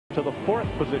To the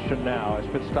 4th position now as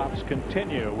pit stops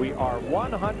continue. We are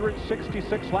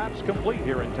 166 laps complete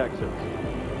here in Texas.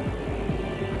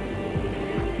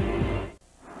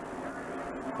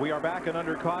 We are back and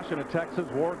under caution at Texas.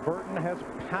 Ward Burton has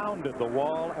pounded the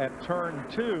wall at turn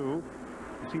 2. You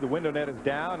see the window net is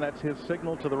down. That's his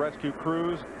signal to the rescue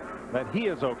crews that he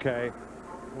is okay.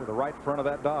 Well, the right front of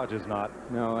that Dodge is not.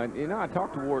 No, and you know, I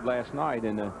talked to Ward last night,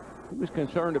 and he was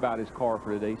concerned about his car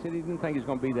for today. He said he didn't think it was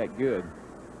going to be that good.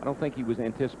 I don't think he was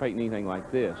anticipating anything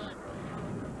like this.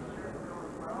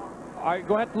 All right,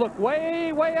 going to have to look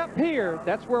way, way up here.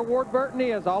 That's where Ward Burton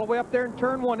is, all the way up there in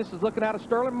turn 1. This is looking out of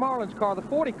Sterling Marlin's car, the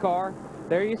 40 car.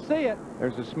 There you see it.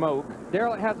 There's the smoke.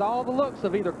 Daryl has all the looks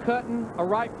of either cutting a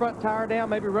right front tire down,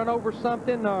 maybe run over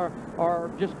something,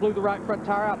 or just blew the right front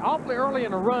tire out. Awfully early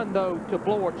in the run, though, to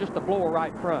blow a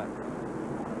right front.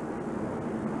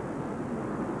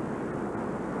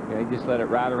 Yeah, he just let it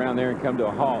ride around there and come to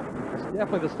a halt. It's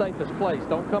definitely the safest place.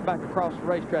 Don't come back across the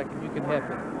racetrack if you can help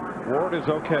it. Ward is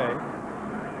okay.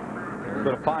 There's a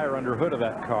bit of fire under hood of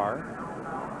that car.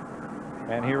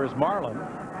 And here is Marlin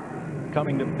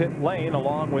coming to pit lane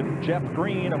along with Jeff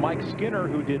Green and Mike Skinner,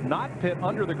 who did not pit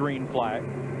under the green flag.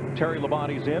 Terry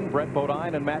Labonte's in, Brett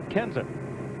Bodine, and Matt Kenseth.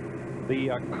 The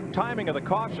timing of the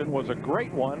caution was a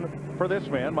great one for this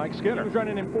man, Mike Skinner. He was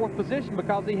running in 4th position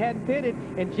because he hadn't pitted,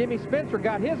 and Jimmy Spencer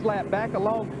got his lap back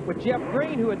along with Jeff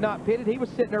Green, who had not pitted. He was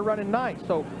sitting there running 9th.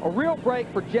 So a real break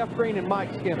for Jeff Green and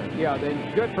Mike Skinner. Yeah,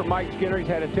 then good for Mike Skinner. He's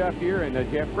had a tough year, and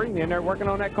Jeff Green in there working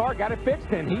on that car, got it fixed,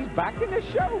 and he's back in the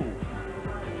show.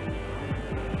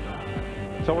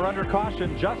 So we're under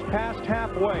caution just past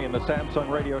halfway in the Samsung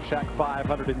RadioShack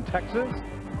 500 in Texas.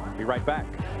 Be right back.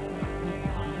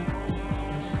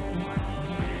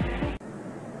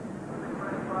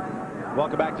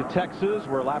 Welcome back to Texas.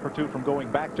 We're a lap or 2 from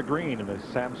going back to green in the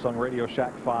Samsung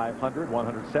RadioShack 500.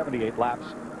 178 laps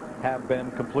have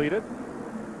been completed.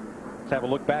 Let's have a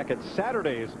look back at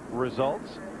Saturday's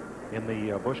results in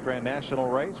the Busch Grand National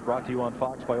race, brought to you on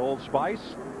Fox by Old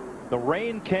Spice. The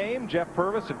rain came. Jeff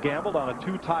Purvis had gambled on a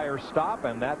 2-tire stop,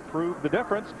 and that proved the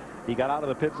difference. He got out of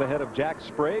the pits ahead of Jack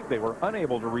Sprague. They were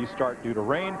unable to restart due to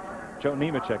rain. Joe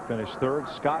Nemechek finished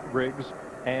 3rd. Scott Briggs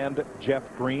and Jeff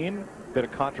Green. Bit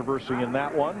of controversy in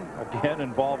that one, again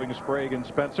involving Sprague and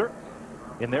Spencer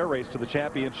in their race to the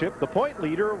championship. The point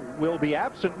leader will be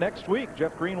absent next week.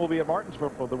 Jeff Green will be at Martinsville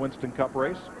for the Winston Cup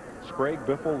race. Sprague,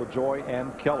 Biffle, LaJoy,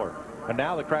 and Keller. And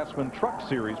now the Craftsman Truck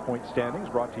Series point standings,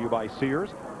 brought to you by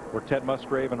Sears, where Ted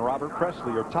Musgrave and Robert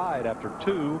Presley are tied after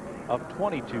 2 of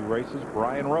 22 races.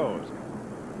 Brian Rose,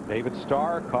 David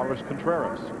Starr, Carlos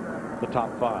Contreras, the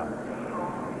top 5.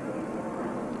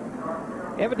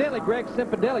 Evidently, Greg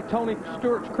Simpedelli, Tony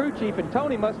Stewart's crew chief, and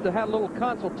Tony must have had a little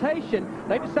consultation.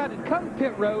 They decided to come to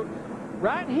pit road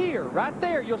right here, right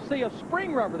there. You'll see a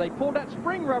spring rubber. They pulled that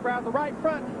spring rubber out of the right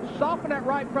front, soften that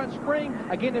right front spring.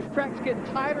 Again, this track's getting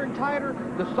tighter and tighter.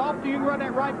 The softer you can run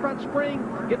that right front spring,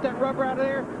 get that rubber out of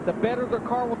there, the better the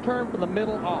car will turn from the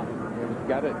middle off.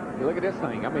 Got it. Look at this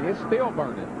thing. I mean, it's still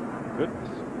burning. Goodness.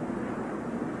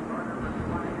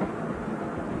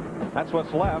 That's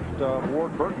what's left of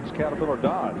Ward Burton's Caterpillar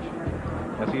Dodge.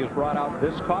 As he has brought out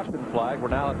this caution flag, we're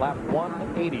now at lap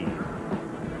 180.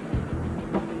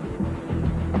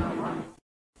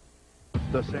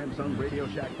 The Samsung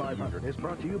RadioShack 500 is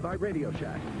brought to you by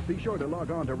RadioShack. Be sure to log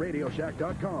on to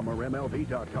RadioShack.com or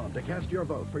MLB.com to cast your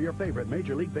vote for your favorite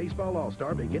Major League Baseball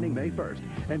All-Star beginning May 1st.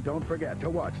 And don't forget to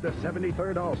watch the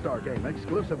 73rd All-Star Game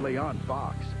exclusively on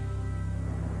Fox.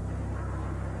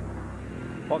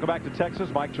 Welcome back to Texas.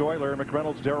 Mike Joy, Larry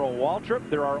McReynolds, Darrell Waltrip.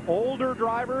 There are older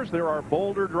drivers, there are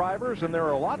bolder drivers, and there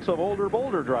are lots of older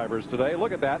boulder drivers today.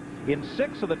 Look at that. In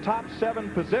 6 of the top 7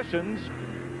 positions,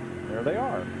 there they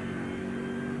are.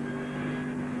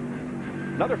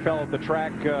 Another fellow at the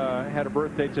track had a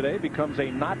birthday today, becomes a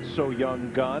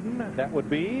not-so-young gun. That would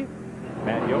be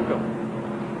Matt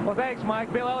Yoakum. Well, thanks,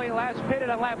 Mike. Bill Elliott last pitted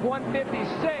on lap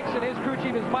 156, and his crew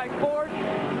chief is Mike Ford.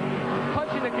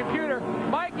 Punching the computer.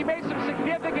 Mike, you made some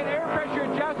significant air pressure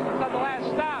adjustments on the last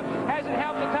stop. Has it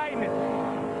helped to tighten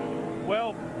it?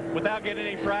 Well, without getting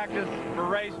any practice for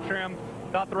race trim,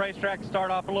 thought the racetrack would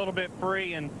start off a little bit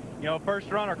free, and you know,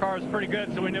 first run our car was pretty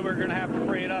good, so we knew we were going to have to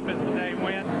free it up as the day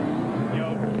went. You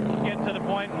know, getting to the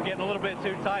point and getting a little bit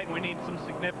too tight, and we need some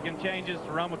significant changes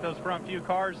to run with those front few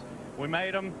cars. We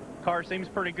made them. Car seems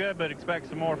pretty good, but expect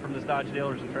some more from the Dodge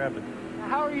dealers in Intrepid.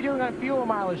 How are you doing on fuel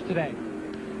mileage today?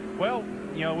 Well,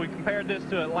 you know, we compared this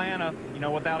to Atlanta, you know,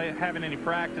 without having any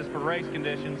practice for race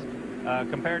conditions,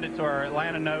 compared it to our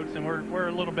Atlanta notes, and we're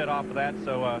a little bit off of that.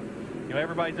 So, you know,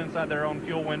 everybody's inside their own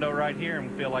fuel window right here,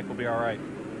 and we feel like we'll be all right.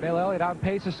 Bill Elliott on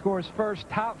pace to score his first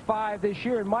top 5 this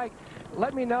year. And Mike,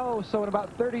 let me know, so in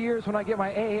about 30 years when I get my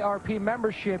AARP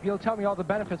membership, you'll tell me all the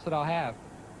benefits that I'll have.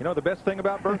 You know the best thing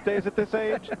about birthdays at this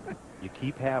age? You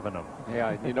keep having them.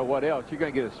 Yeah, you know what else? You're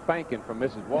going to get a spanking from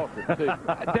Mrs. Walker, too.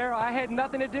 Darryl, I had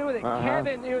nothing to do with it.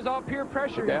 Kevin, it was all peer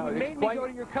pressure. Yeah, You made me go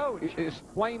to your coach.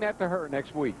 Explain that to her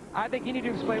next week. I think you need to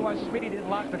explain why Smitty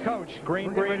didn't lock the coach.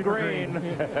 Green.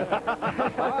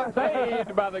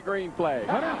 Saved by the green flag.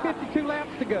 152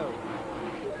 laps to go.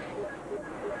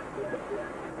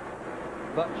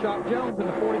 Buckshot Jones in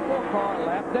the 44 car,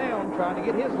 lap down, trying to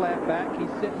get his lap back. He's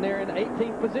sitting there in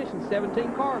 18th position,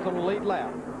 17 cars on the lead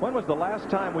lap. When was the last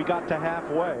time we got to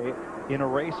halfway in a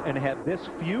race and had this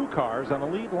few cars on a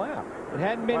lead lap? It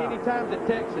hadn't been any times at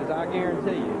Texas, I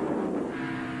guarantee you.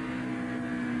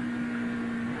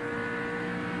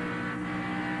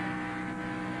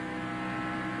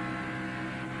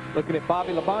 Looking at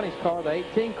Bobby Labonte's car, the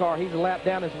 18 car, he's a lap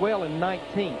down as well in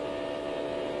 19th.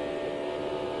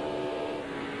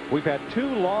 We've had 2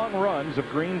 long runs of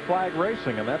green flag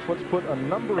racing, and that's what's put a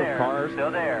number of cars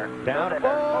down.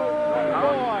 Oh,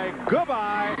 boy,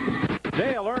 goodbye.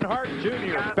 Dale Earnhardt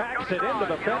Jr. backs it into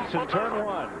the fence in turn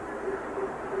 1.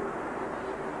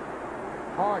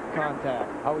 Hard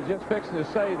contact. I was just fixing to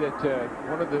say that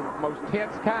one of the most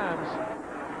tense times,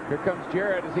 here comes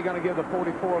Jarrett. Is he going to give the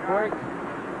 44 a break?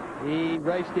 He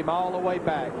raced him all the way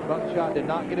back. Buckshot did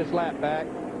not get his lap back.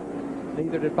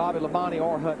 Neither did Bobby Labonte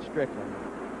or Hut Strickland.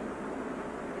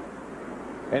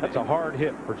 And it's a hard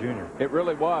hit for Junior. It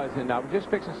really was, and I was just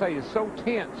fixing to say it's so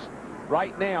tense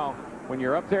right now when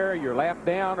you're up there, you're lap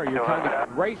down, or you're trying to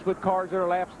race with cars that are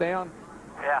laps down.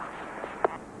 Yeah.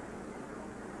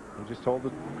 He just told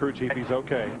the crew chief he's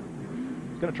okay.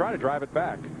 He's going to try to drive it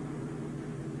back.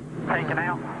 Taken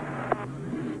out.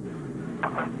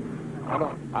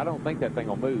 I don't think that thing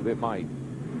will move. It might.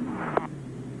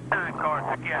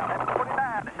 Car took you out.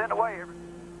 49. It's in the way.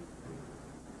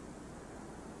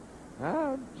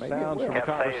 Sounds from the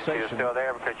conversation. She was still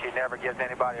there because she never gives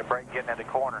anybody a break getting in the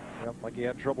corner. Yep, like he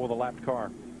had trouble with a lapped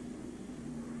car.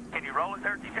 Can you roll it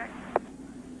there, TJ?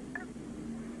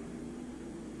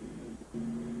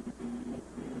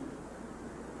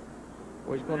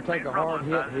 Well, he's going to take a hard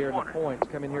hit here in the points.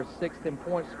 Come in here 6th in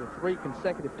points with 3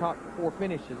 consecutive top 4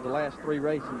 finishes the last 3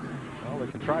 races. Well,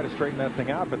 they can try to straighten that thing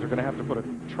out, but they're going to have to put a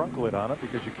trunk lid on it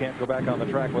because you can't go back on the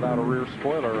track without a rear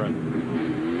spoiler.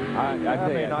 And I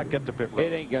may not get to pit road.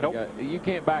 It ain't going to go. You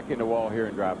can't back in the wall here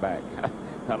and drive back.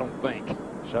 I don't think.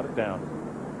 Shut it down.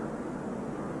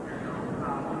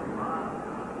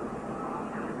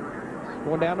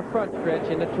 Going down the front stretch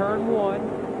into turn 1.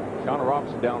 Shauna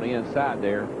Robinson down the inside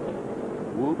there.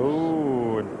 Whoops.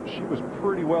 Ooh, and she was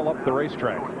pretty well up the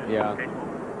racetrack. Yeah.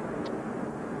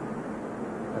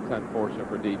 That's unfortunate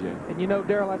for DJ. And you know,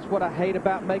 Darryl, that's what I hate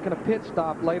about making a pit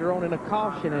stop later on in a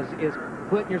caution is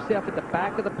putting yourself at the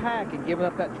back of the pack and giving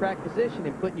up that track position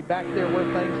and putting you back there where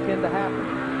things tend to happen.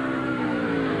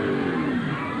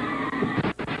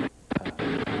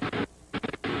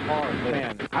 Hard,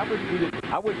 man. I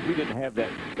wish we didn't have that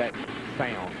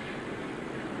sound.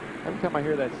 Every time I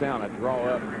hear that sound, I draw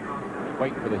up,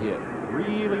 waiting for the hit.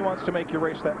 Really wants to make you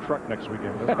race that truck next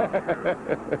weekend, doesn't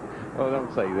it? Well,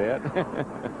 don't say that.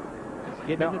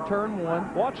 Getting into turn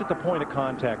 1. Watch at the point of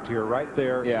contact here, right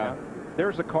there. Yeah.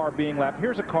 There's a car being lapped.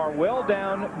 Here's a car well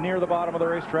down near the bottom of the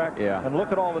racetrack. Yeah. And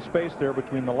look at all the space there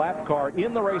between the lap car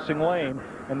in the racing lane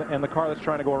and the car that's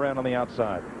trying to go around on the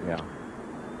outside. Yeah.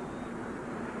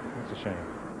 That's a shame.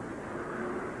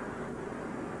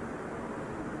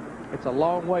 It's a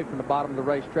long way from the bottom of the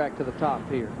racetrack to the top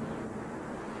here.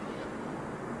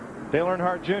 Dale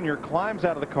Earnhardt Jr. climbs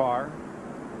out of the car.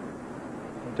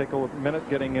 It'll take a minute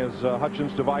getting his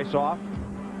Hutchins device off.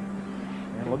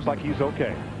 And it looks like he's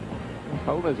okay.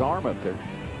 Holding his arm up there.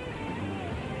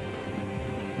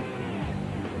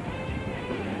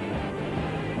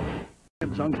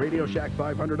 Samsung Radio Shack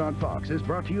 500 on Fox is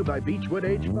brought to you by Beechwood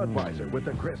Aged Budweiser with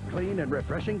the crisp, clean, and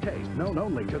refreshing taste known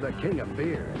only to the king of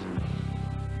beers.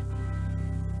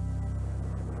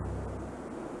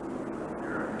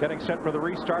 Getting set for the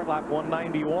restart, lap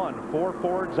 191. 4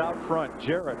 Fords out front.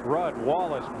 Jarrett, Rudd,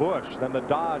 Wallace, Busch. Then the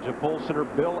Dodge of pole sitter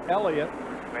Bill Elliott.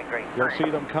 You'll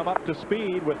see them come up to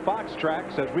speed with Fox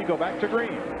tracks as we go back to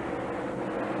green.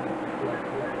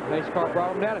 Pace car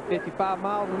brought him down at 55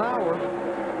 miles an hour.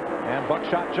 And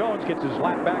Buckshot Jones gets his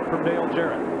lap back from Dale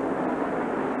Jarrett.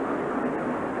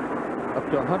 Up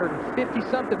to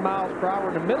 150-something miles per hour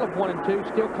in the middle of 1 and 2.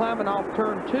 Still climbing off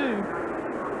turn 2.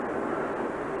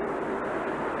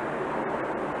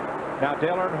 Now,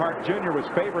 Dale Earnhardt Jr. was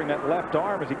favoring that left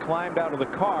arm as he climbed out of the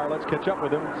car. Let's catch up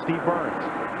with him, Steve Burns.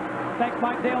 Thanks,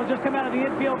 Mike. Dale just come out of the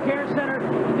infield care center.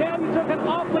 Dale, you took an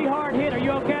awfully hard hit. Are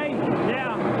you okay?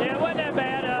 Yeah, it wasn't that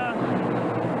bad.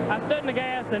 I stood in the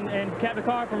gas and kept the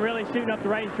car from really shooting up the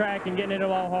racetrack and getting into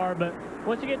the wall hard. But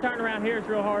once you get turned around here, it's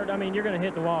real hard. I mean, you're going to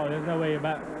hit the wall. There's no way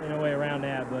around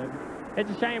that. But it's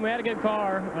a shame. We had a good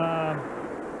car.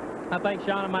 I think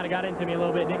Shauna might have got into me a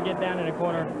little bit. Didn't get down in the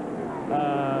corner.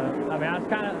 I mean, I was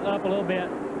kind of up a little bit.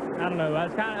 I don't know.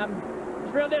 I'm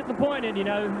just real disappointed. You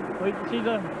know, she's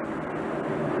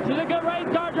a good race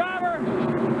car driver,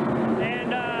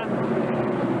 and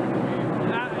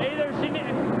either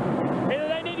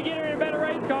they need to get her in a better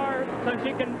race car so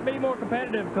she can be more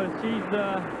competitive, because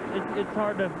it's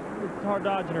hard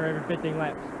dodging her every 15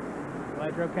 laps.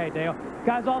 Glad you're okay, Dale.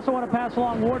 Guys, also want to pass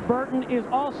along, Ward Burton is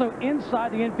also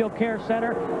inside the infield care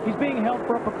center. He's being held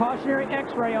for a precautionary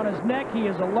x-ray on his neck. He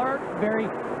is alert, very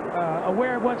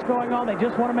aware of what's going on. They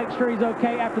just want to make sure he's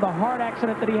okay after the hard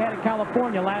accident that he had in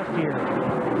California last year.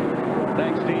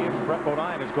 Thanks, Steve. Brett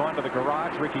Bodine has gone to the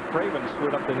garage. Ricky Craven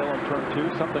slid up the hill in turn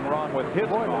 2. Something wrong with his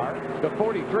car. The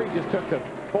 43 just took the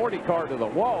 40 car to the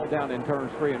wall down in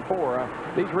turns 3 and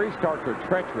 4. These restarts are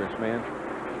treacherous, man.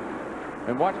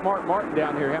 And watch Mark Martin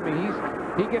down here. I mean,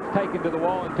 he gets taken to the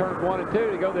wall in turns 1 and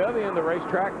 2 to go the other end of the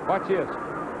racetrack. Watch this.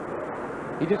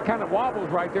 He just kind of wobbles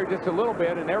right there just a little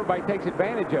bit, and everybody takes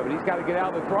advantage of it. He's got to get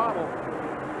out of the throttle.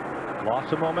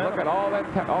 Lost some momentum. Look at all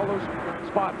those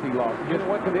spots he lost. He just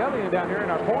went to the other end down here,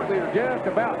 and our point leader just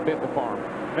about bit the farm.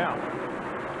 Now,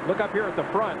 look up here at the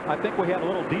front. I think we had a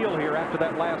little deal here after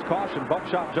that last caution.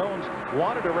 Buckshot Jones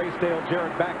wanted to race Dale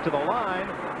Jarrett back to the line.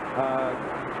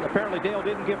 Apparently Dale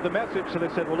didn't give the message, so they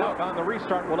said, well, look, on the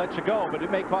restart, we'll let you go, but it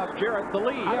may cost Jarrett the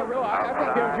lead. Yeah, really, I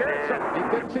think Dale Jarrett, he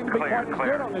didn't seem to be quite as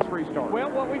good on this restart.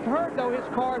 Well, what we've heard, though, his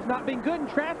car has not been good in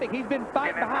traffic. He's been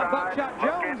fighting behind Buckshot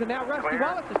Jones, and now Rusty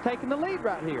Wallace is taking the lead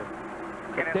right here.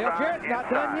 Dale Jarrett's not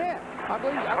done yet. I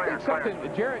think something,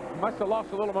 Jarrett must have lost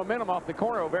a little momentum off the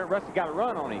corner over there, and Rusty got a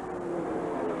run on him.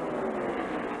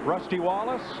 Rusty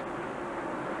Wallace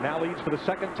now leads for the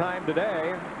second time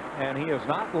today, and he has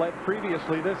not led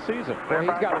previously this season. Well,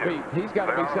 he's got to be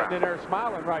sitting in there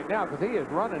smiling right now, because he is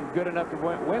running good enough to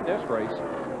win this race.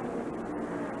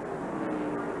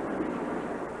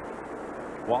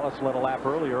 Wallace led a lap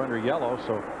earlier under yellow,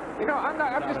 so you know,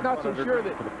 I'm just not so sure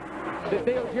that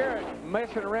Dale Jarrett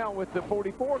messing around with the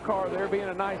 44 car there, being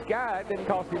a nice guy, didn't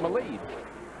cost him a lead.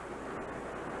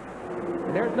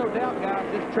 And there's no doubt, guys,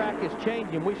 this track is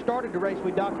changing. We started the race,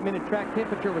 we documented track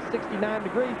temperature was 69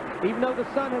 degrees. Even though the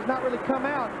sun has not really come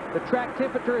out, the track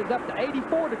temperature is up to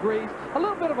 84 degrees. A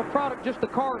little bit of a product, just the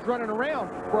cars running around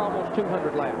for almost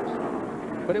 200 laps.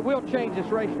 But it will change this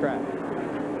racetrack.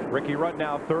 Ricky Rudd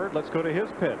now third. Let's go to his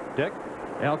pit. Dick?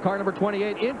 Car number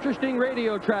 28, interesting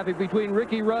radio traffic between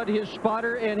Ricky Rudd, his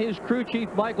spotter, and his crew chief,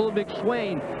 Michael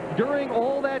McSwain. During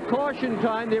all that caution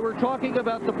time, they were talking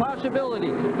about the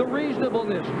possibility, the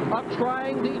reasonableness of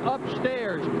trying the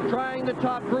upstairs, trying the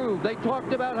top groove. They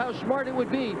talked about how smart it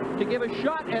would be to give a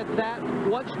shot at that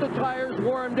once the tires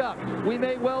warmed up. We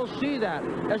may well see that.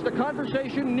 As the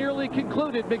conversation nearly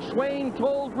concluded, McSwain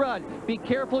told Rudd, be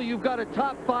careful, you've got a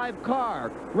top 5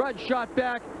 car. Rudd shot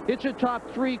back, it's a top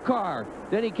 3 car.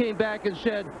 Then he came back and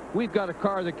said, we've got a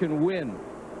car that can win.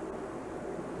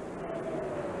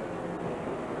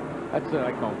 That's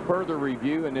like on further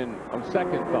review and then on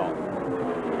second thought.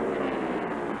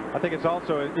 I think it's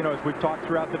also, you know, as we've talked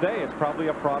throughout the day, it's probably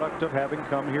a product of having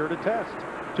come here to test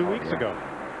 2 weeks ago.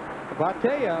 Well, I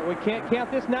tell you, we can't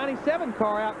count this 97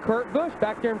 car out. Kurt Busch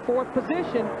back there in 4th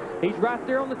position. He's right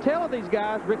there on the tail of these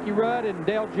guys, Ricky Rudd and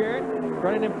Dale Jarrett,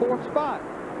 running in 4th spot.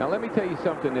 Now, let me tell you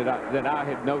something that I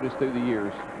have noticed through the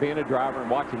years, being a driver and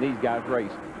watching these guys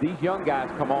race. These young guys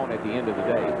come on at the end of the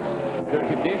day. Their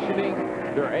conditioning,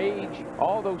 their age,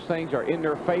 all those things are in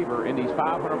their favor in these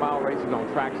 500-mile races on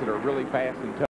tracks that are really fast and tough.